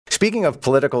Speaking of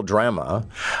political drama,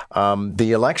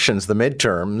 the elections, the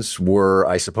midterms, were,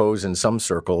 I suppose, in some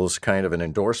circles, kind of an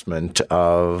endorsement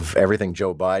of everything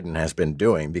Joe Biden has been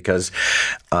doing, because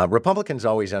Republicans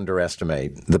always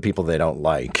underestimate the people they don't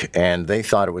like, and they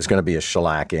thought it was going to be a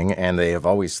shellacking, and they have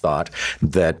always thought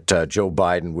that Joe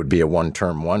Biden would be a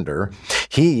one-term wonder.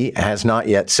 He has not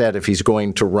yet said if he's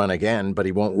going to run again, but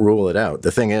he won't rule it out.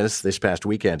 The thing is, this past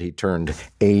weekend, he turned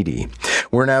 80.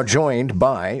 We're now joined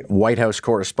by White House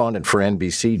correspondent for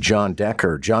NBC, John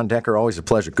Decker. John Decker, always a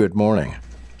pleasure. Good morning.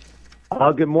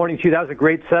 Good morning to you. That was a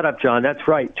great setup, John. That's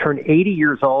right. Turned 80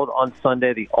 years old on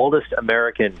Sunday, the oldest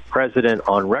American president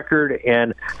on record,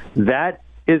 and that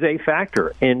is a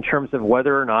factor in terms of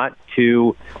whether or not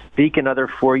to seek another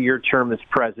four-year term as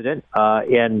president.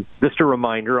 And just a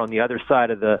reminder, on the other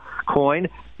side of the coin,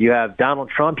 you have Donald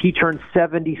Trump. He turned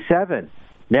 77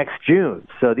 next June.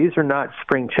 So these are not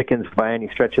spring chickens by any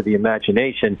stretch of the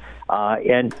imagination.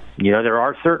 And, you know, there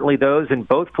are certainly those in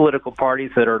both political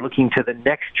parties that are looking to the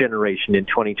next generation in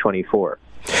 2024.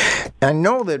 I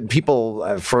know that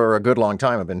people for a good long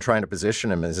time have been trying to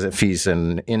position him as if he's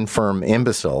an infirm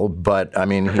imbecile, but I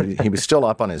mean, he was still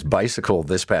up on his bicycle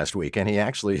this past week, and he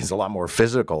actually is a lot more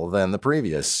physical than the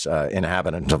previous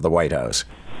inhabitant of the White House.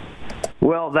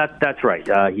 Well, that's right.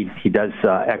 He does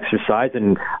exercise,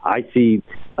 and I see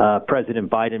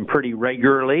President Biden pretty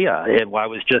regularly. And I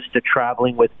was just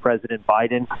traveling with President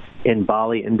Biden in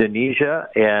Bali, Indonesia,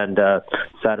 and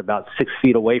sat about 6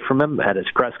 feet away from him at his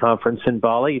press conference in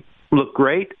Bali. Looked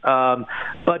great,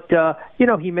 but you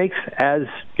know, he makes, as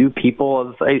do people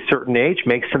of a certain age,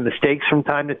 makes some mistakes from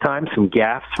time to time, some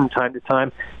gaffes from time to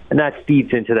time, and that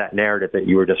feeds into that narrative that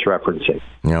you were just referencing.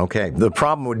 Okay. The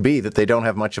problem would be that they don't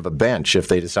have much of a bench if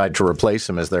they decide to replace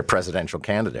him as their presidential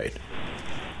candidate.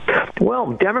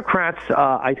 Well, Democrats,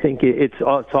 I think it's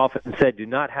often said, do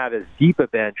not have as deep a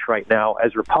bench right now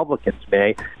as Republicans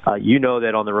may. You know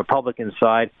that on the Republican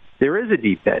side, there is a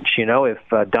deep bench. You know, if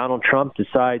Donald Trump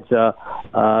decides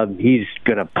he's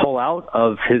going to pull out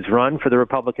of his run for the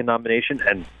Republican nomination,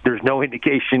 and there's no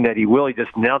indication that he will, he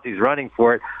just announced he's running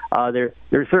for it, there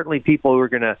are certainly people who are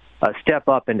going to step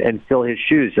up and fill his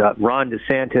shoes. Ron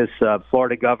DeSantis,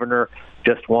 Florida governor,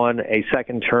 just won a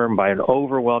second term by an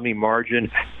overwhelming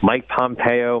margin. Mike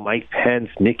Pompeo, Mike Pence,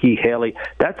 Nikki Haley.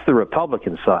 That's the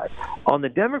Republican side. On the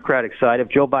Democratic side, if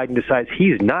Joe Biden decides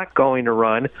he's not going to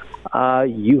run,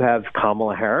 you have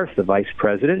Kamala Harris, the vice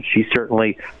president. She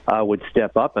certainly would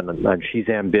step up, and she's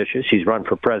ambitious. She's run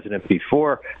for president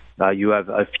before. You have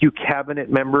a few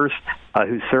cabinet members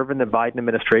who serve in the Biden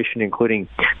administration, including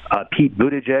Pete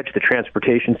Buttigieg, the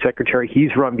transportation secretary.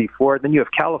 He's run before. Then you have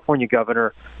California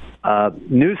Governor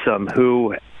Newsom,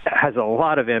 who has a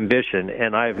lot of ambition,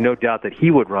 and I have no doubt that he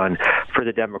would run for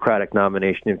the Democratic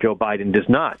nomination if Joe Biden does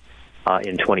not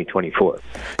in 2024.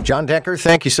 John Decker,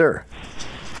 thank you, sir.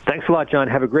 Thanks a lot, John.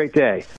 Have a great day.